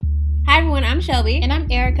Hi everyone, I'm Shelby. And I'm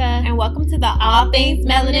Erica. And welcome to the All Things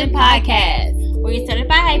Melanin Podcast, where your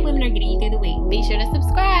certified hype women are getting you through the week. Be sure to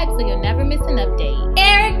subscribe so you'll never miss an update.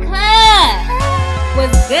 Erica!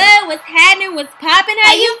 What's good? What's happening? What's popping?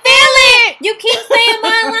 How you feeling? You keep saying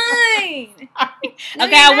my line. No,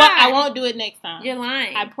 okay, I won't do it next time. You're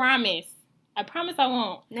lying. I promise I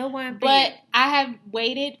won't. No one. But I have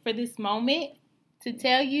waited for this moment to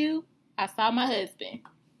tell you I saw my husband.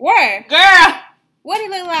 Where? Girl! What do he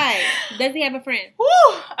look like? Does he have a friend? Woo!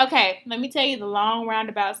 Okay, let me tell you the long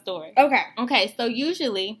roundabout story. Okay, so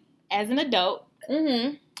usually, as an adult,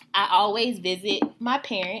 I always visit my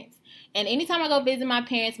parents. And anytime I go visit my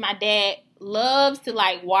parents, my dad loves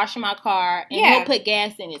to, wash my car. And he'll put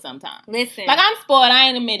gas in it sometimes. Listen. I'm spoiled. I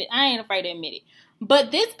ain't afraid to admit it.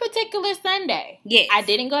 But this particular Sunday, I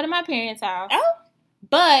didn't go to my parents' house. Oh.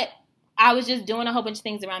 But I was just doing a whole bunch of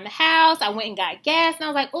things around the house. I went and got gas, and I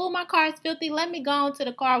was like, oh, my car is filthy. Let me go on to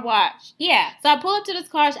the car wash. Yeah. So I pull up to this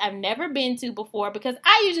car wash I've never been to before because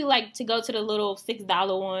I usually like to go to the little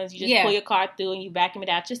 $6 ones. You just pull your car through and you vacuum it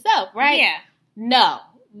out yourself, right? Yeah. No.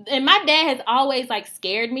 And my dad has always,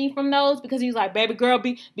 scared me from those because he's like, baby girl,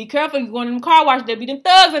 be careful. You going to them car wash. There be them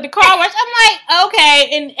thugs at the car wash. I'm like, okay.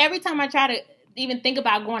 And every time I try to even think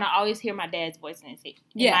about going, I always hear my dad's voice in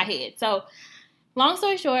my head. So, long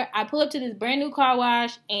story short, I pull up to this brand new car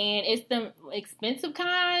wash, and it's the expensive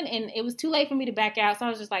kind, and it was too late for me to back out, so I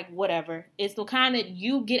was just like, whatever. It's the kind that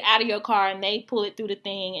you get out of your car, and they pull it through the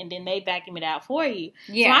thing, and then they vacuum it out for you.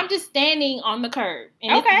 Yeah. So I'm just standing on the curb,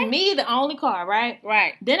 and it's me, the only car, right?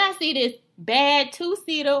 Right. Then I see this bad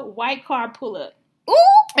 2-seater white car pull up. Ooh!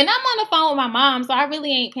 And I'm on the phone with my mom, so I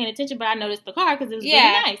really ain't paying attention, but I noticed the car because it was really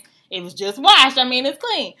nice. It was just washed. I mean, it's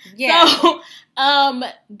clean. Yeah. So,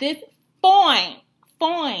 this fine.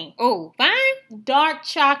 Oh, fine? Dark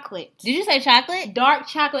chocolate. Did you say chocolate? Dark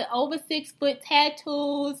chocolate, over 6 foot,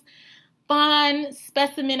 tattoos, fine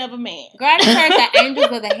specimen of a man. Girl, I just heard the angels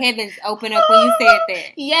of the heavens open up when you said that.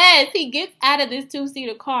 Yes, he gets out of this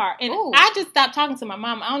 2-seater car. And I just stopped talking to my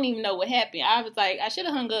mom. I don't even know what happened. I was like, I should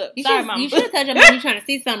have hung up. Sorry, Mom. You should have told your mom you trying to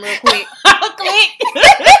see something real quick. Click.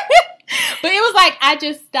 But it was like, I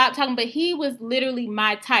just stopped talking, but he was literally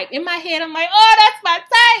my type. In my head, I'm like, oh, that's my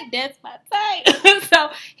type. That's my type. So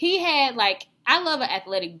he had, I love an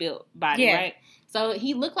athletic built body, right? So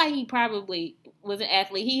he looked like he probably was an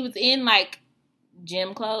athlete. He was in,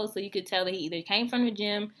 gym clothes, so you could tell that he either came from the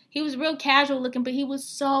gym. He was real casual looking, but he was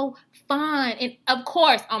so fine. And, of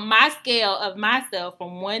course, on my scale of myself,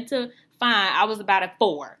 from 1 to fine, I was about a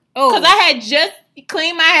 4. Because I had just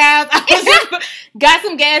cleaned my house. I was just got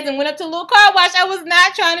some gas and went up to a little car wash. I was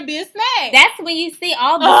not trying to be a snack. That's when you see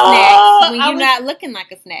all the snacks, when you're not looking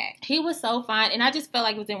like a snack. He was so fine. And I just felt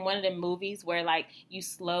like it was in one of the movies where, you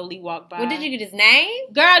slowly walk by. Well, did you get his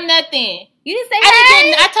name? Girl, nothing. You didn't say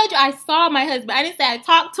hey? I told you I saw my husband. I didn't say I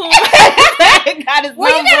talked to him. I got his number.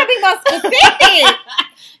 You gotta be more specific.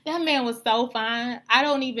 That man was so fine. I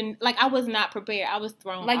don't even, I was not prepared. I was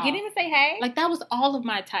thrown off. You didn't even say hey? That was all of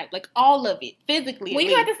my type. All of it. Physically. Well,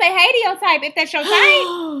 you have to say hey to your type if that's your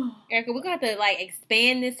type. Erica, we're going to have to,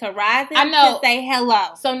 expand this horizon to say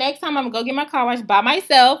hello. So next time I'm going to go get my car washed by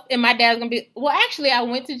myself, and my dad's going to be, well, actually, I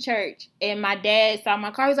went to church, and my dad saw my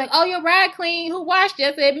car. He's like, oh, your ride clean. Who washed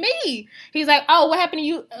it? I said, me. He's like, oh, what happened to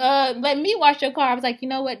you? Let me wash your car. I was like, you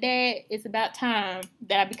know what, Dad? It's about time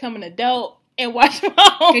that I become an adult and wash my own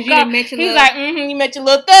car. Because you didn't met your He's like, you met your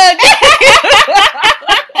little thug.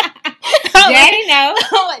 Daddy, no.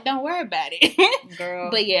 I'm like, don't worry about it. Girl.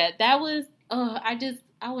 But yeah, that was,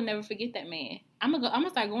 I will never forget that man. I'm gonna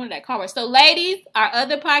start going to that car wash. So ladies, our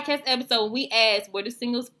other podcast episode, we asked, where do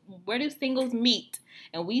singles meet?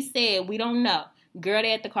 And we said, we don't know. Girl,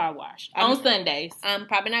 they at the car wash on Sundays. I'm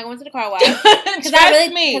probably not going to the car wash. Because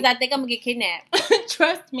I think I'm going to get kidnapped.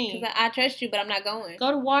 Trust me. Because I trust you, but I'm not going.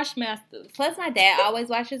 Go to Washmasters. Plus, my dad always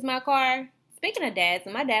washes my car. Speaking of dads,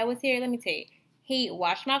 when my dad was here, let me tell you. He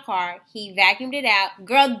washed my car. He vacuumed it out.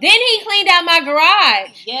 Girl, then he cleaned out my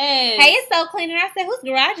garage. Yes. Hey, it's so clean. And I said, whose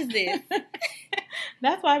garage is this?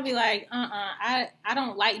 That's why I'd be like, I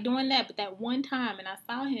don't like doing that. But that one time, and I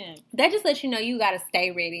saw him. That just lets you know you got to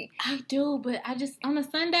stay ready. I do, but on a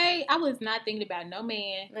Sunday, I was not thinking about no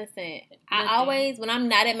man. Listen, I always, when I'm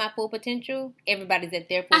not at my full potential, everybody's at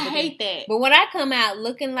their full potential. I hate that. But when I come out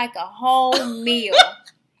looking like a whole meal...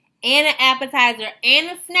 and an appetizer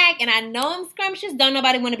and a snack, and I know I'm scrumptious, don't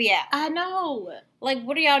nobody want to be out. I know. What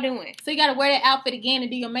are y'all doing? So you got to wear that outfit again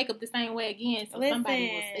and do your makeup the same way again so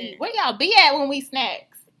somebody will see. Where y'all be at when we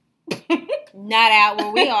snacks? Not out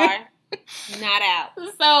where we are. Not out.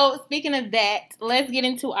 So, speaking of that, let's get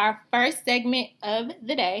into our first segment of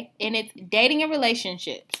the day, and it's dating and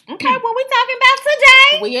relationships. Okay, what we talking about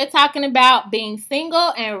today? We are talking about being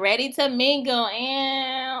single and ready to mingle.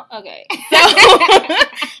 And okay, so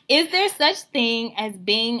is there such thing as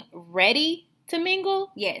being ready to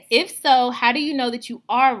mingle? Yes. If so, how do you know that you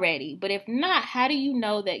are ready? But if not, how do you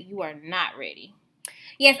know that you are not ready?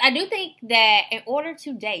 Yes, I do think that in order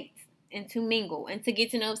to date and to mingle and to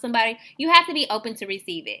get to know somebody, you have to be open to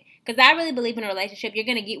receive it. Because I really believe in a relationship, you're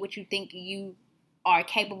going to get what you think you are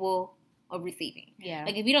capable of receiving. Yeah.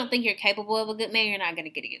 Like, if you don't think you're capable of a good man, you're not going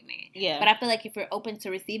to get a good man. Yeah. But I feel like if you're open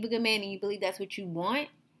to receive a good man and you believe that's what you want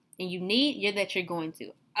and you need, you're going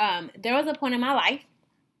to. There was a point in my life,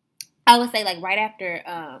 I would say, like, right after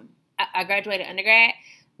I graduated undergrad,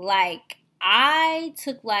 like, I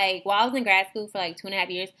took, like, while I was in grad school for, like, 2.5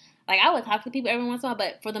 years, like, I would talk to people every once in a while,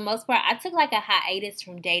 but for the most part, I took, like, a hiatus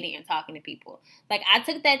from dating and talking to people. Like, I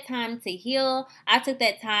took that time to heal. I took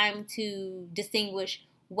that time to distinguish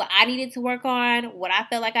what I needed to work on, what I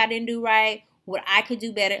felt like I didn't do right, what I could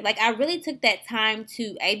do better. Like, I really took that time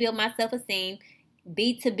to, A, build my self-esteem,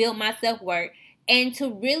 B, to build my self-worth, and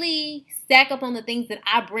to really stack up on the things that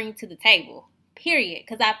I bring to the table, period.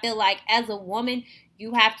 Because I feel like as a woman,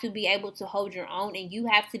 you have to be able to hold your own, and you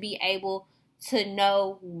have to be able to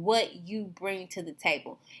know what you bring to the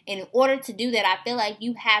table. And in order to do that, I feel like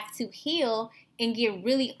you have to heal and get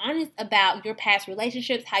really honest about your past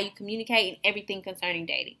relationships, how you communicate, and everything concerning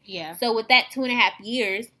dating. Yeah. So with that 2.5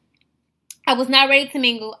 years, I was not ready to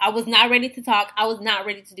mingle. I was not ready to talk. I was not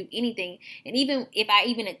ready to do anything. And even if I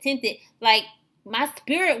even attempted, like, my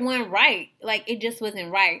spirit wasn't right. Like, it just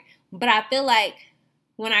wasn't right. But I feel like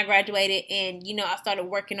when I graduated and, you know, I started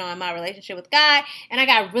working on my relationship with God and I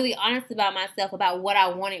got really honest about myself, about what I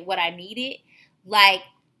wanted, what I needed, like,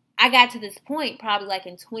 I got to this point probably like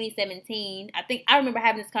in 2017. I remember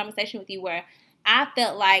having this conversation with you where I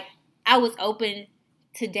felt like I was open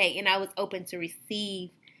to date and I was open to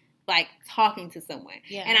receive, like, talking to someone.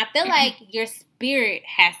 Yeah. And I feel like your spirit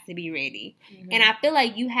has to be ready. Mm-hmm. And I feel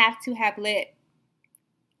like you have to have let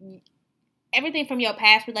everything from your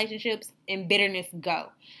past relationships and bitterness go.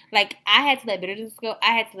 Like, I had to let bitterness go.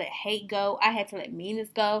 I had to let hate go. I had to let meanness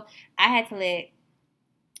go. I had to let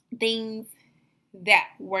things that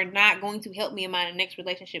were not going to help me in my next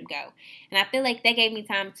relationship go. And I feel like that gave me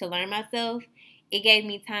time to learn myself. It gave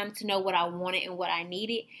me time to know what I wanted and what I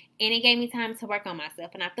needed. And it gave me time to work on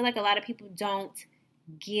myself. And I feel like a lot of people don't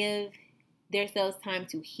give themselves time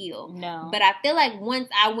to heal. No. But I feel like once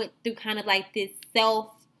I went through kind of like this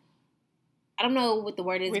I don't know what the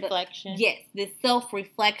word is. Reflection. But yes, this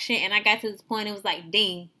self-reflection. And I got to this point, it was like,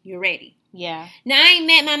 dang, you're ready. Yeah. Now, I ain't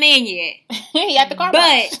met my man yet. He at the car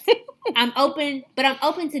But I'm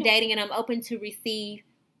open to dating and I'm open to receive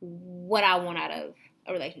what I want out of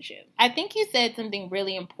a relationship. I think you said something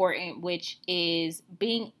really important, which is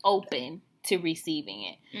being open to receiving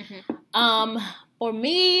it. Mm-hmm. For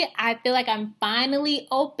me, I feel like I'm finally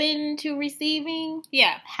open to receiving.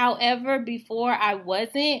 Yeah. However, before I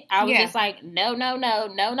wasn't. I was just like, no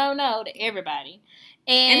to everybody.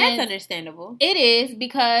 And that's understandable. It is,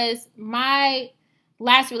 because my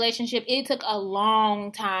last relationship, it took a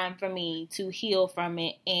long time for me to heal from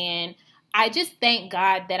it. And I just thank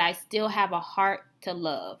God that I still have a heart to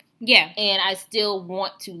love. Yeah. And I still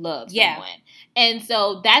want to love someone. And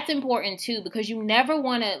so that's important too, because you never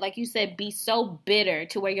want to, like you said, be so bitter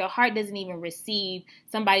to where your heart doesn't even receive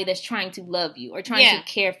somebody that's trying to love you or trying to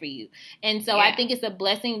care for you. And so I think it's a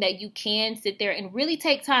blessing that you can sit there and really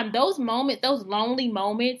take time. Those moments, those lonely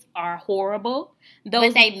moments are horrible.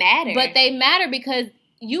 But they matter. But they matter because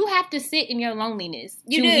you have to sit in your loneliness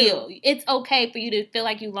to heal. It's okay for you to feel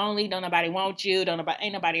like you're lonely. Don't nobody want you.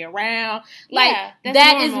 Ain't nobody around. Like,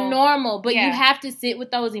 that is normal. But you have to sit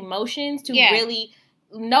with those emotions to really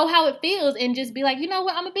know how it feels and just be like, you know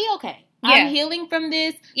what? I'm going to be okay. I'm healing from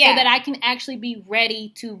this so that I can actually be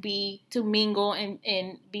ready to mingle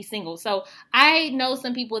and be single. So I know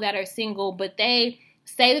some people that are single, but they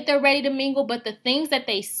say that they're ready to mingle, but the things that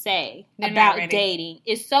they say about dating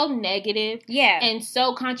is so negative and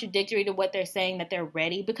so contradictory to what they're saying that they're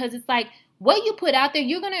ready, because it's like, what you put out there,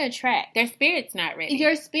 you're going to attract. Their spirit's not ready.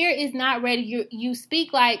 Your spirit is not ready. You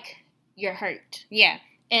speak like you're hurt. Yeah.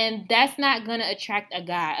 And that's not going to attract a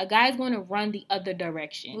guy. A guy's going to run the other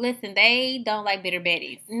direction. Listen, they don't like bitter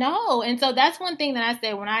betties. No. And so that's one thing that I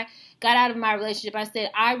said when I got out of my relationship. I said,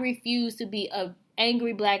 I refuse to be a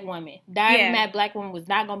angry black woman. That mad black woman was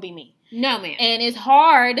not going to be me. No, man. And it's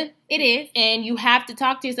hard. It is. And you have to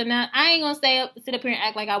talk to yourself. Now, I ain't going to sit up here and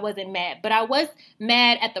act like I wasn't mad. But I was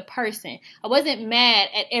mad at the person. I wasn't mad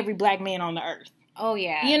at every black man on the earth. Oh,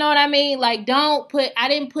 yeah. You know what I mean? Like, I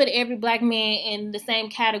didn't put every black man in the same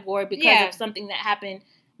category because of something that happened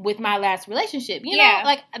with my last relationship. You know,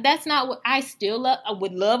 like, that's not what I still love. I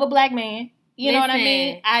would love a black man. You know what I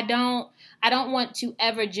mean? I don't want to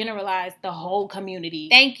ever generalize the whole community.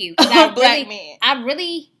 Thank you. Black men. I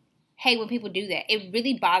really hate when people do that. It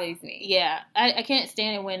really bothers me. Yeah. I can't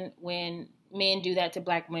stand it when men do that to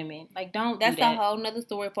black women. Like, don't That's do that. a whole nother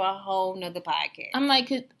story for a whole nother podcast. I'm like,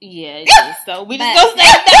 yeah, it is. So we just gonna say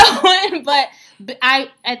that one. But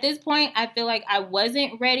at this point, I feel like I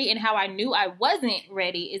wasn't ready, and how I knew I wasn't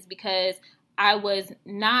ready is because I was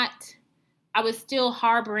still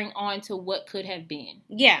harboring on to what could have been.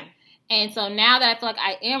 Yeah. And so now that I feel like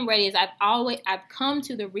I am ready, is I've come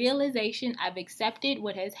to the realization, I've accepted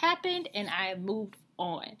what has happened, and I have moved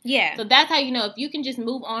on. Yeah. So that's how you know if you can just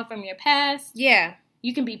move on from your past. Yeah.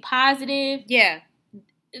 You can be positive. Yeah.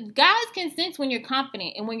 Guys can sense when you're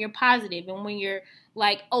confident and when you're positive and when you're,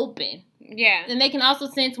 like, open. Yeah. And they can also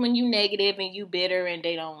sense when you negative and you bitter and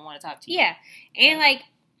they don't want to talk to you. Yeah. And, like,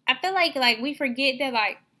 I feel like we forget that,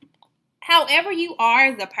 like, however you are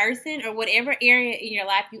as a person or whatever area in your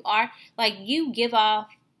life you are, like, you give off,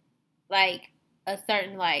 like, a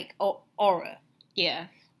certain, like, aura. Yeah.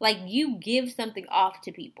 Like, you give something off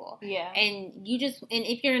to people. Yeah. And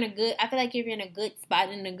if you're I feel like if you're in a good spot,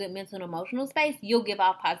 in a good mental and emotional space, you'll give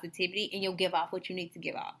off positivity and you'll give off what you need to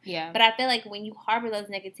give off. Yeah. But I feel like when you harbor those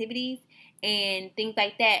negativities and things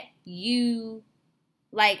like that, you,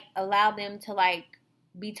 like, allow them to, like,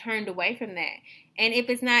 be turned away from that. And if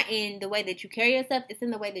it's not in the way that you carry yourself, it's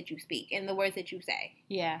in the way that you speak and the words that you say.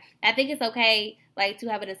 Yeah. I think it's okay, like, to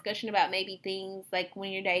have a discussion about maybe things, like,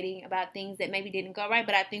 when you're dating, about things that maybe didn't go right.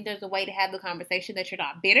 But I think there's a way to have the conversation that you're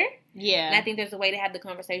not bitter. Yeah. And I think there's a way to have the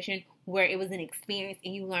conversation where it was an experience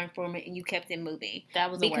and you learned from it and you kept it moving.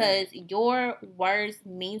 That was because your words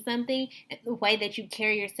mean something and the way that you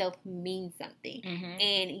carry yourself means something. Mm-hmm.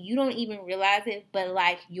 And you don't even realize it, but,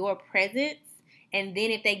 like, your presence. And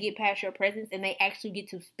then if they get past your presence and they actually get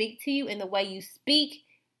to speak to you, and the way you speak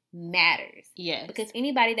matters. Yes. Because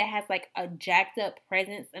anybody that has, like, a jacked up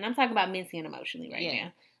presence, and I'm talking about mentally and emotionally right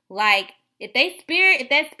now, like, if that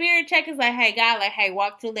spirit check is like, hey, God, like, hey,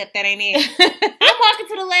 walk to the left, that ain't it. I'm walking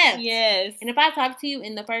to the left. Yes. And if I talk to you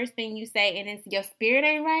and the first thing you say, and it's your spirit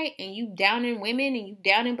ain't right, and you downing women, and you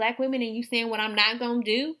downing black women, and you saying what I'm not going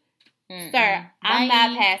to do, sir, I'm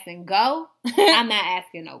not passing go. I'm not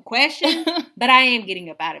asking no questions, but I am getting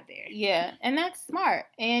up out of there. Yeah, and that's smart.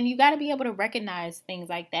 And you got to be able to recognize things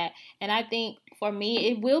like that. And I think for me,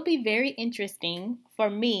 it will be very interesting for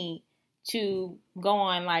me to go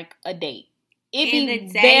on, like, a date.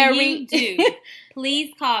 You do,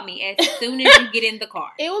 please call me as soon as you get in the car.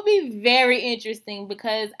 It will be very interesting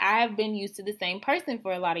because I've been used to the same person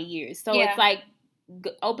for a lot of years. So it's like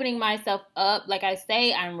opening myself up. Like I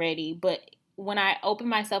say, I'm ready, but when I open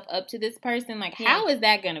myself up to this person, like, how is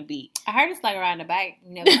that gonna be? I heard it's like riding a bike.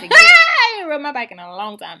 You never forget. I ain't rode my bike in a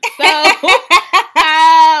long time. So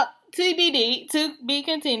TBD, to be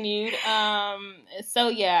continued. So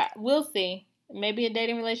yeah, we'll see. Maybe a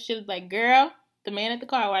dating relationship is like, girl, the man at the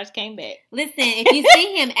car wash came back. Listen, if you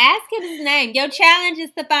see him, ask him his name. Your challenge is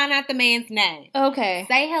to find out the man's name. Okay.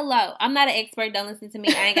 Say hello. I'm not an expert. Don't listen to me.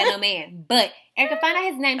 I ain't got no man. But Erica, find out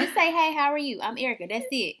his name. Just say, hey, how are you? I'm Erica. That's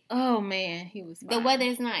it. Oh, man. He was fine. The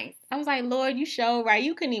weather's nice. I was like, Lord, you showed right.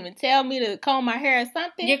 You couldn't even tell me to comb my hair or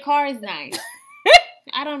something. Your car is nice.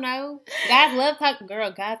 I don't know. Guys love talking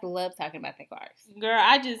about their cars. Girl,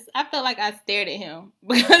 I felt like I stared at him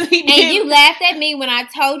because he did. And you laughed at me when I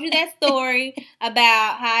told you that story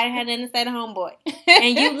about how I had nothing to say to homeboy.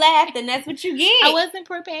 And you laughed, and that's what you get. I wasn't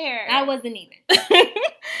prepared. I wasn't either.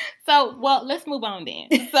 So, well, let's move on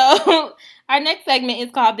then. So, our next segment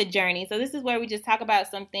is called The Journey. So, this is where we just talk about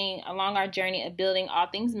something along our journey of building all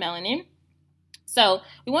things melanin. So,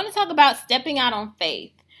 we want to talk about stepping out on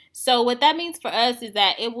faith. So what that means for us is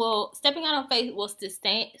that stepping out on faith will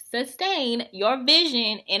sustain your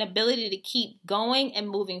vision and ability to keep going and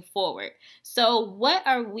moving forward. So what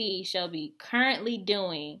are we, Shelby, currently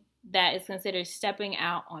doing that is considered stepping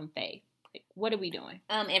out on faith? What are we doing?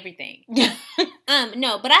 Everything.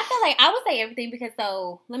 No, but I feel like I would say everything because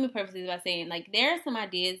let me preface this by saying, like, there are some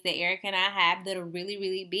ideas that Erica and I have that are really,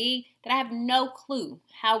 really big that I have no clue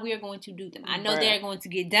how we are going to do them. I know they're going to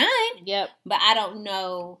get done. Yep. But I don't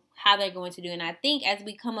know how they're going to do. And I think as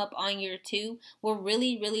we come up on year 2, we're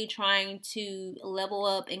really, really trying to level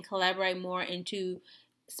up and collaborate more and to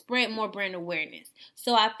spread more brand awareness.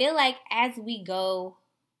 So I feel like as we go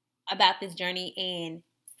about this journey and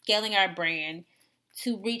scaling our brand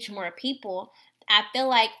to reach more people, I feel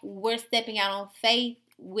like we're stepping out on faith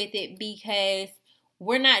with it because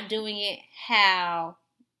we're not doing it how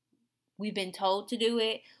we've been told to do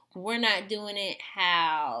it. We're not doing it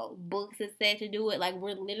how books have said to do it. Like,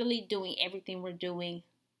 we're literally doing everything we're doing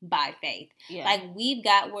by faith. Yeah. Like, we've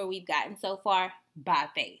got where we've gotten so far by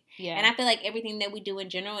faith. Yeah. And I feel like everything that we do in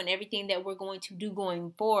general and everything that we're going to do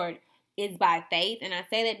going forward is by faith. And I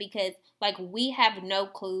say that because, like, we have no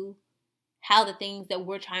clue how the things that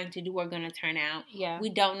we're trying to do are going to turn out. Yeah. We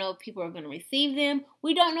don't know if people are going to receive them.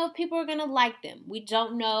 We don't know if people are going to like them. We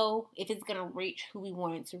don't know if it's going to reach who we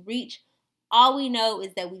want it to reach. All we know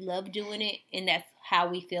is that we love doing it, and that's how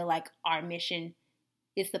we feel like our mission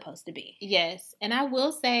is supposed to be. Yes. And I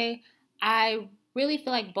will say, I really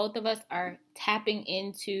feel like both of us are tapping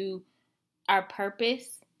into our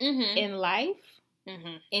purpose in life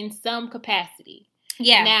in some capacity.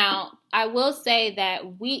 Yeah. Now, I will say that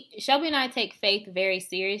Shelby and I take faith very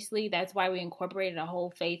seriously. That's why we incorporated a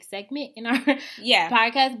whole faith segment in our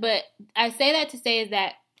podcast. But I say that to say is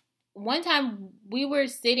that one time we were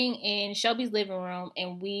sitting in Shelby's living room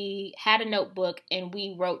and we had a notebook and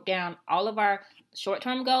we wrote down all of our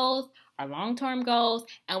short-term goals, our long-term goals,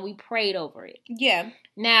 and we prayed over it. Yeah.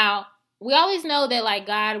 Now, we always know that, like,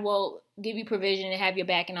 God will give you provision and have your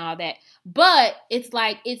back and all that. But it's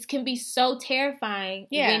like, it can be so terrifying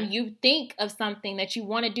when you think of something that you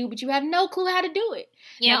want to do, but you have no clue how to do it.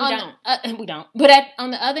 Yeah, now, we don't. But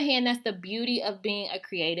on the other hand, that's the beauty of being a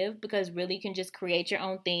creative, because really you can just create your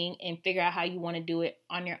own thing and figure out how you want to do it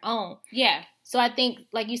on your own. Yeah. So I think,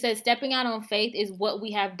 like you said, stepping out on faith is what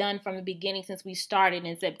we have done from the beginning since we started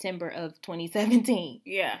in September of 2017.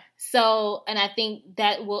 Yeah. So, and I think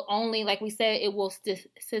that will only, like we said, it will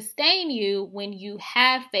sustain you when you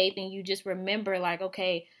have faith and you just remember, like,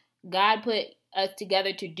 okay, God put us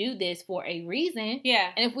together to do this for a reason.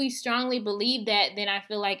 Yeah. And if we strongly believe that, then I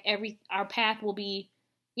feel like our path will be,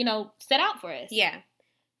 set out for us. Yeah.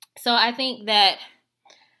 So I think that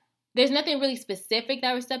there's nothing really specific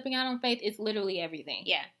that we're stepping out on faith. It's literally everything.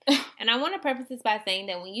 Yeah. And I want to preface this by saying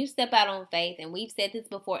that when you step out on faith, and we've said this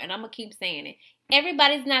before, and I'm going to keep saying it,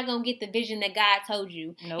 everybody's not going to get the vision that God told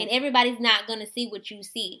you. Nope. And everybody's not going to see what you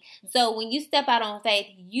see. So when you step out on faith,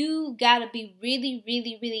 you got to be really,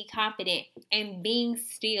 really, really confident in being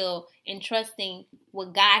still and trusting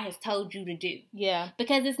what God has told you to do. Yeah.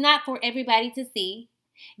 Because it's not for everybody to see.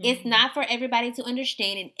 It's not for everybody to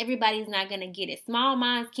understand, and everybody's not going to get it. Small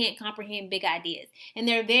minds can't comprehend big ideas. And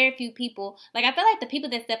there are very few people, like, I feel like the people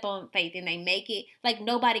that step on faith and they make it, like,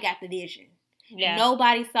 nobody got the vision. Yeah.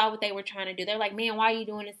 Nobody saw what they were trying to do. They're like, man, why are you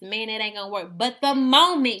doing this? Man, that ain't going to work. But the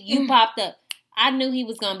moment you popped up, I knew he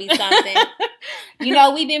was going to be something.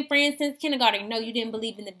 We've been friends since kindergarten. No, you didn't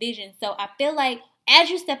believe in the vision. So I feel like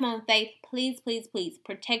as you step on faith, please, please, please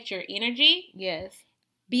protect your energy. Yes.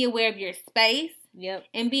 Be aware of your space. Yep.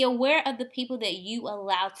 And be aware of the people that you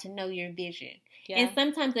allow to know your vision. Yeah. And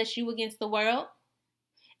sometimes that's you against the world.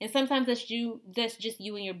 And sometimes that's just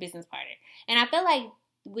you and your business partner. And I feel like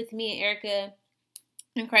with me and Erica,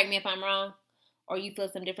 and correct me if I'm wrong, or you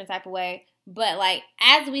feel some different type of way, but like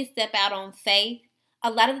as we step out on faith,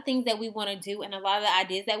 a lot of the things that we want to do and a lot of the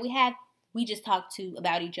ideas that we have, we just talk to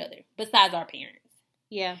about each other, besides our parents.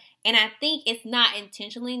 Yeah. And I think it's not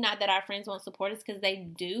intentionally, not that our friends won't support us, because they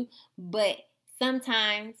do, but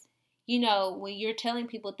sometimes, when you're telling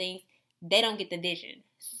people things, they don't get the vision.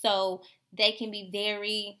 So they can be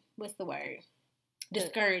very,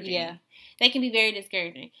 discouraging. Yeah. They can be very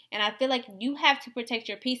discouraging. And I feel like you have to protect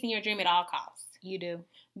your peace and your dream at all costs. You do.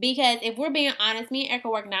 Because if we're being honest, me and Erica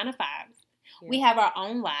work 9 to 5. Yeah. We have our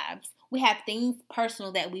own lives. We have things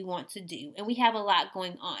personal that we want to do. And we have a lot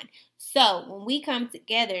going on. So when we come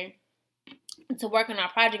together to work on our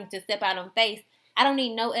project, to step out on faith, I don't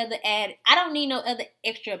need no other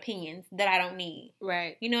extra opinions that I don't need.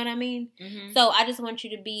 Right. You know what I mean? Mm-hmm. So I just want you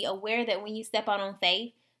to be aware that when you step out on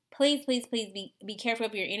faith, please, please, please be careful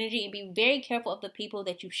of your energy and be very careful of the people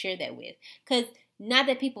that you share that with. Because not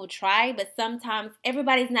that people try, but sometimes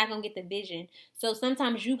everybody's not going to get the vision. So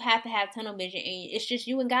sometimes you have to have tunnel vision, and it's just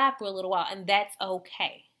you and God for a little while, and that's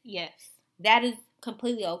okay. Yes. That is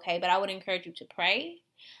completely okay, but I would encourage you to pray.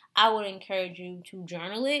 I would encourage you to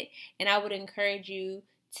journal it, and I would encourage you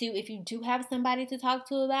to, if you do have somebody to talk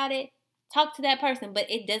to about it, talk to that person,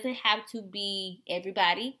 but it doesn't have to be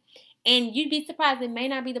everybody, and you'd be surprised, it may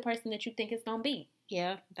not be the person that you think it's going to be.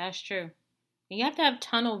 Yeah, that's true. And you have to have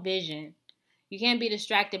tunnel vision. You can't be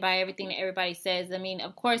distracted by everything that everybody says. I mean,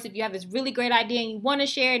 of course, if you have this really great idea and you want to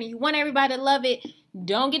share it and you want everybody to love it,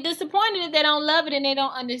 don't get disappointed if they don't love it and they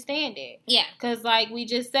don't understand it. Yeah. Because, like we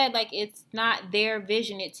just said, like, it's not their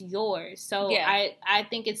vision, it's yours. So I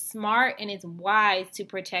think it's smart and it's wise to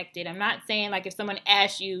protect it. I'm not saying, like, if someone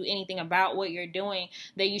asks you anything about what you're doing,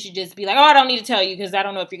 that you should just be like, oh, I don't need to tell you because I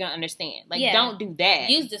don't know if you're going to understand. Like, don't do that.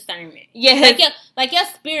 Use discernment. Yes. Like your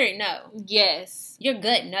spirit know. Yes. Your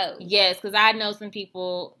gut knows. Yes, because I know some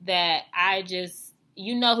people that I just...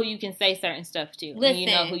 You know who you can say certain stuff to. Listen. And you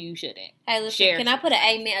know who you shouldn't. Hey, listen, can I put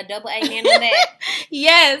a double amen on that?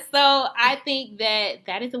 Yes. So I think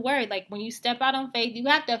that is a word. Like, when you step out on faith, you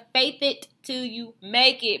have to faith it till you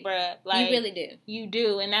make it, bruh. Like, you really do. You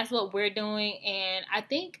do. And that's what we're doing. And I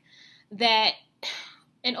think that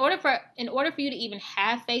in order for you to even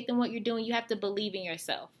have faith in what you're doing, you have to believe in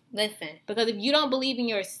yourself. Listen. Because if you don't believe in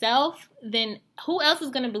yourself, then who else is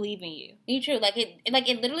going to believe in you? You true. Like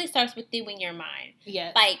it literally starts with you in your mind.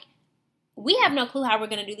 Yes. Like, we have no clue how we're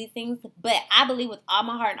going to do these things, but I believe with all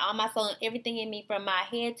my heart and all my soul and everything in me, from my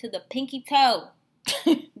head to the pinky toe,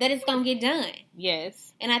 that it's going to get done.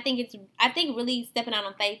 Yes. And I think really stepping out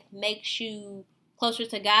on faith makes you closer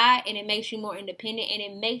to God, and it makes you more independent, and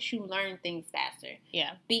it makes you learn things faster.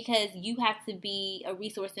 Yeah. Because you have to be a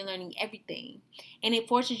resource in learning everything. And it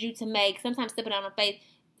forces you to sometimes stepping out on faith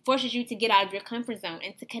forces you to get out of your comfort zone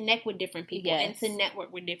and to connect with different people and to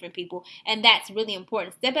network with different people. And that's really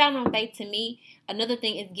important. Stepping out on faith, to me, another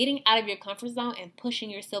thing is getting out of your comfort zone and pushing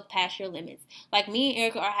yourself past your limits. Like, me and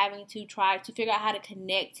Erica are having to try to figure out how to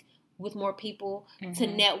connect with more people, to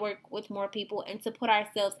network with more people, and to put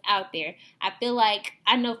ourselves out there. I feel like,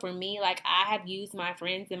 I know for me, like, I have used my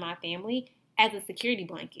friends and my family as a security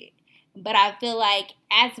blanket. But I feel like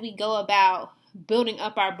as we go about building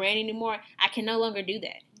up our brand anymore, I can no longer do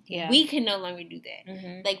that. Yeah. We can no longer do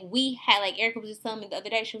that. Like, Erica was just telling me the other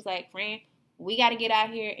day, she was like, friend, we got to get out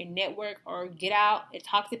here and network, or get out and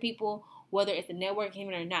talk to people, whether it's a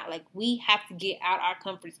networking or not. Like, we have to get out our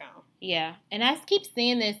comfort zone. Yeah. And I keep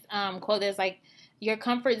seeing this quote that's like, your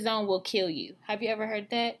comfort zone will kill you. Have you ever heard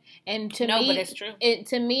that? And to me, but it's true.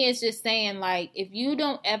 To me, it's just saying, like, if you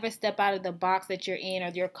don't ever step out of the box that you're in or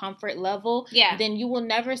your comfort level, then you will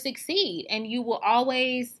never succeed. And you will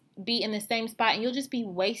always be in the same spot, and you'll just be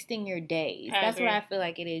wasting your days. That's what I feel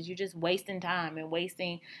like it is. You're just wasting time and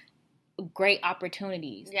wasting great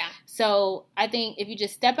opportunities. Yeah. So I think if you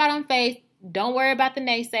just step out on faith, don't worry about the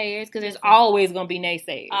naysayers, because there's always going to be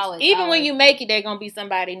naysayers. Even when you make it, there's going to be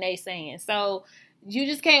somebody naysaying. So you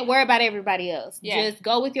just can't worry about everybody else. Yeah. Just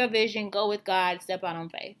go with your vision, go with God, step out on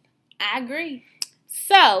faith. I agree.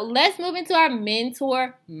 So let's move into our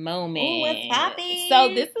mentor moment. Ooh, what's popping? So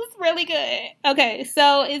this is really good. Okay,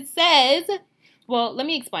 so it says, well, let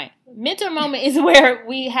me explain. Mentor moment is where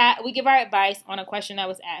we give our advice on a question that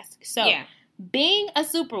was asked. So being a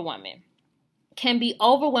superwoman can be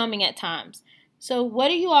overwhelming at times. So what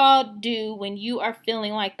do you all do when you are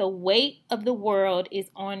feeling like the weight of the world is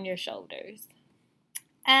on your shoulders?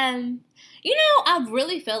 I've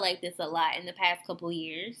really felt like this a lot in the past couple of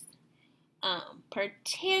years.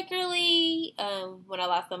 Particularly when I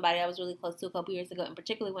lost somebody I was really close to a couple years ago, and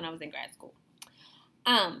particularly when I was in grad school.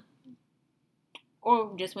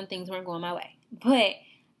 Or just when things weren't going my way. But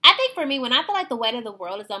I think for me, when I feel like the weight of the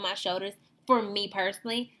world is on my shoulders, for me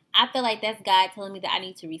personally, I feel like that's God telling me that I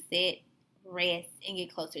need to reset, rest, and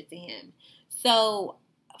get closer to Him. So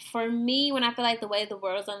for me, when I feel like the weight of the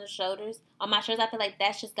world's on my shoulders, I feel like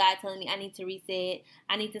that's just God telling me I need to reset,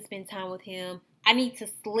 I need to spend time with Him, I need to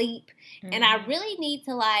sleep, and I really need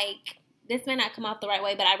to, like, this may not come out the right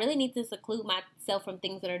way, but I really need to seclude myself from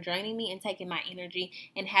things that are draining me and taking my energy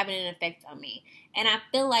and having an effect on me. And I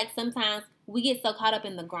feel like sometimes we get so caught up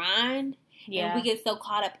in the grind, and we get so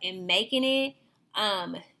caught up in making it,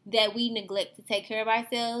 that we neglect to take care of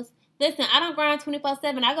ourselves. Listen, I don't grind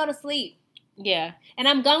 24/7. I go to sleep. Yeah. And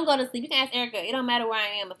I'm going to go to sleep. You can ask Erica. It don't matter where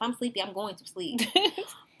I am. If I'm sleepy, I'm going to sleep.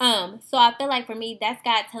 So I feel like for me, that's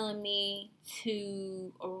God telling me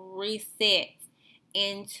to reset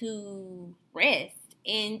and to rest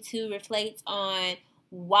and to reflect on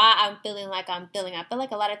why I'm feeling like I'm feeling. I feel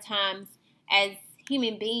like a lot of times as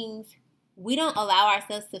human beings, we don't allow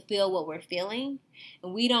ourselves to feel what we're feeling.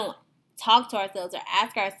 And we don't talk to ourselves or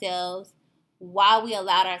ask ourselves why we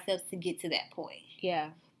allowed ourselves to get to that point. Yeah.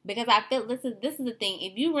 Because I feel this is the thing.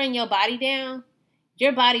 If you run your body down,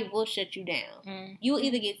 your body will shut you down. Mm-hmm. You will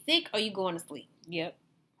either get sick or you going to sleep. Yep.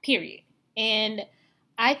 Period. And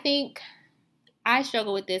I think I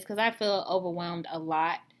struggle with this because I feel overwhelmed a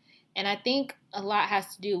lot. And I think a lot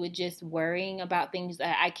has to do with just worrying about things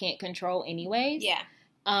that I can't control anyways. Yeah.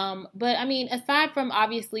 But I mean, aside from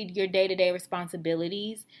obviously your day-to-day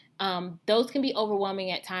responsibilities, those can be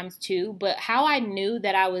overwhelming at times too. But how I knew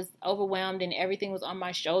that I was overwhelmed and everything was on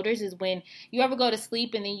my shoulders is when you ever go to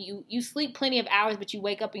sleep and then you sleep plenty of hours, but you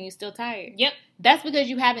wake up and you're still tired. Yep. That's because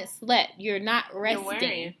you haven't slept. You're not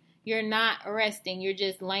resting. You're not resting. You're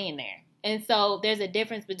just laying there. And so there's a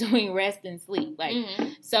difference between rest and sleep. Like,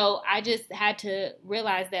 so I just had to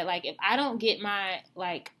realize that, like, if I don't get my,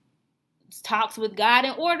 like, talks with God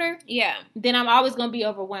in order, then I'm always going to be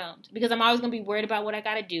overwhelmed because I'm always going to be worried about what I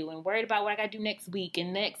got to do and worried about what I got to do next week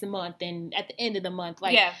and next month and at the end of the month.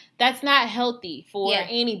 Like, that's not healthy for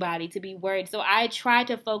anybody to be worried. So I try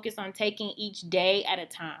to focus on taking each day at a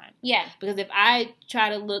time. Yeah. Because if I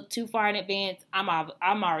try to look too far in advance,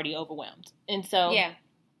 I'm already overwhelmed. And so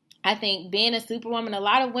I think being a superwoman, a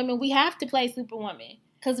lot of women, we have to play superwoman.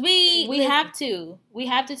 Because we have to. We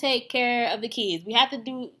have to take care of the kids. We have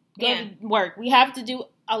to go to work. We have to do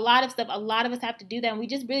a lot of stuff. A lot of us have to do that, and we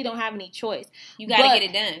just really don't have any choice. You got to get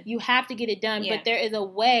it done. You have to get it done, but there is a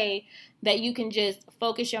way that you can just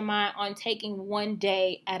focus your mind on taking one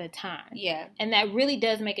day at a time. Yeah. And that really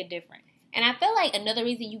does make a difference. And I feel like another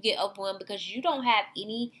reason you get overwhelmed because you don't have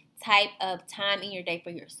any type of time in your day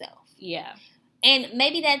for yourself. Yeah. And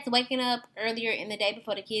maybe that's waking up earlier in the day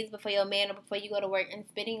before the kids, before your man, or before you go to work and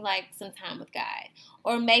spending, like, some time with God.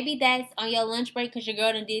 Or maybe that's on your lunch break because your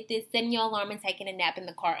girl done did this, setting your alarm and taking a nap in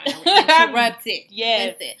the car uninterrupted.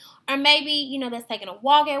 Yes. Or maybe, that's taking a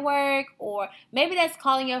walk at work. Or maybe that's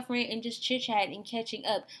calling your friend and just chit-chatting and catching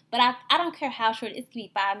up. But I don't care how short. It could be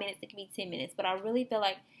 5 minutes. It could be 10 minutes. But I really feel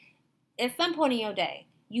like at some point in your day,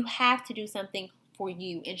 you have to do something for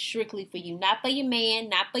you and strictly for you. Not for your man,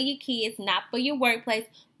 not for your kids, not for your workplace,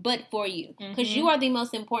 but for you. Because you are the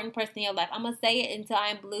most important person in your life. I'm going to say it until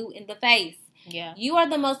I'm blue in the face. Yeah. You are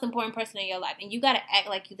the most important person in your life. And you got to act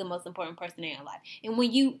like you're the most important person in your life. And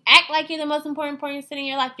when you act like you're the most important person in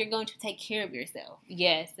your life, you're going to take care of yourself.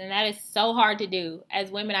 Yes. And that is so hard to do.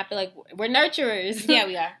 As women, I feel like we're nurturers. Yeah,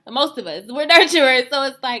 we are. Most of us. We're nurturers. So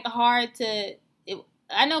it's like hard to...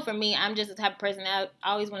 I know for me, I'm just the type of person that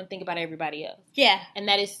I always want to think about everybody else. Yeah. And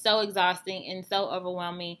that is so exhausting and so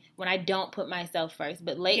overwhelming when I don't put myself first.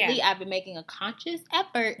 But lately, I've been making a conscious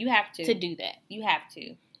effort to do that. You have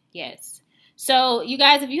to. Yes. So, you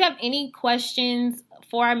guys, if you have any questions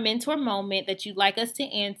for our mentor moment that you'd like us to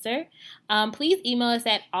answer, please email us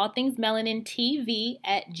at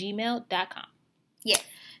allthingsmelanintv@gmail.com. Yes.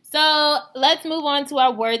 So let's move on to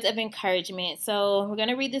our words of encouragement. So we're going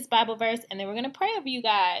to read this Bible verse and then we're going to pray over you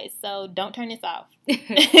guys. So don't turn this off.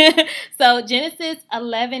 So Genesis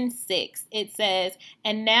 11:6, it says,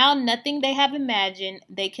 "And now nothing they have imagined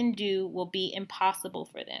they can do will be impossible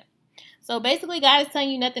for them." So basically, God is telling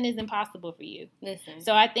you nothing is impossible for you. Listen.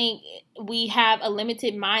 So I think we have a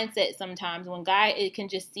limited mindset sometimes when God can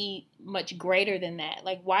just see much greater than that.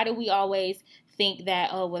 Like, why do we always think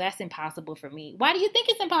that, oh, well, that's impossible for me? Why do you think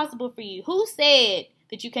it's impossible for you? Who said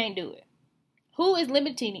that you can't do it? Who is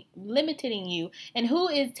limiting you? And who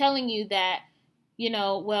is telling you that,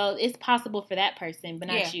 well, it's possible for that person, but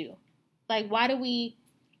not you? Like, why do we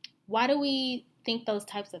think those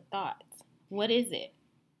types of thoughts? What is it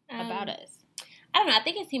about us? I don't know. I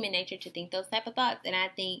think it's human nature to think those type of thoughts. And I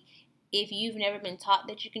think if you've never been taught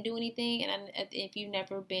that you can do anything, and if you've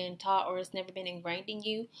never been taught or it's never been ingrained in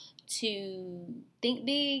you to think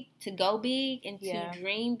big, to go big, and to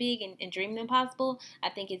dream big and dream the impossible, I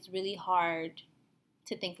think it's really hard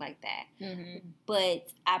to think like that. Mm-hmm.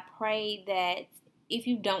 But I pray that if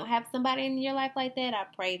you don't have somebody in your life like that, I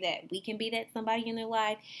pray that we can be that somebody in their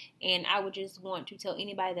life. And I would just want to tell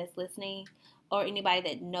anybody that's listening, or anybody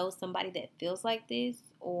that knows somebody that feels like this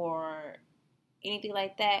or anything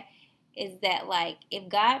like that, is that, like, if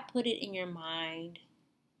God put it in your mind,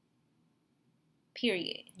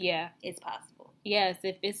 period. Yeah. It's possible. Yes.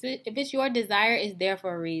 If it's your desire, it's there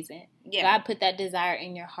for a reason. Yeah. God put that desire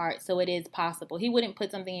in your heart, so it is possible. He wouldn't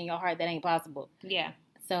put something in your heart that ain't possible. Yeah.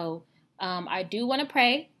 So I do want to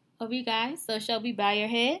pray over you guys. So Shelby, bow your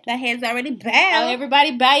head. That head's already bowed.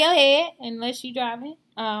 Everybody bow your head unless you're driving.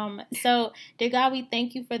 So, dear God, we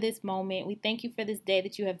thank you for this moment. We thank you for this day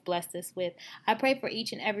that you have blessed us with. I pray for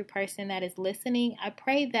each and every person that is listening. I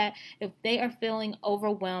pray that if they are feeling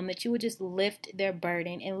overwhelmed, that you would just lift their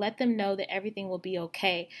burden and let them know that everything will be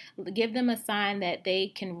okay. Give them a sign that they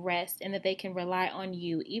can rest and that they can rely on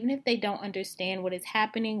you. Even if they don't understand what is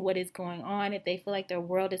happening, what is going on, if they feel like their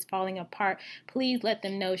world is falling apart, please let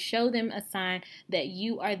them know. Show them a sign that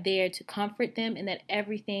you are there to comfort them and that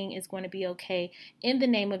everything is going to be okay. In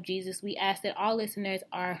the name of Jesus, we ask that all listeners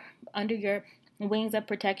are under your wings of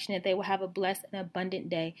protection, that they will have a blessed and abundant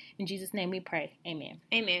day. In Jesus' name we pray. Amen.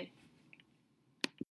 Amen.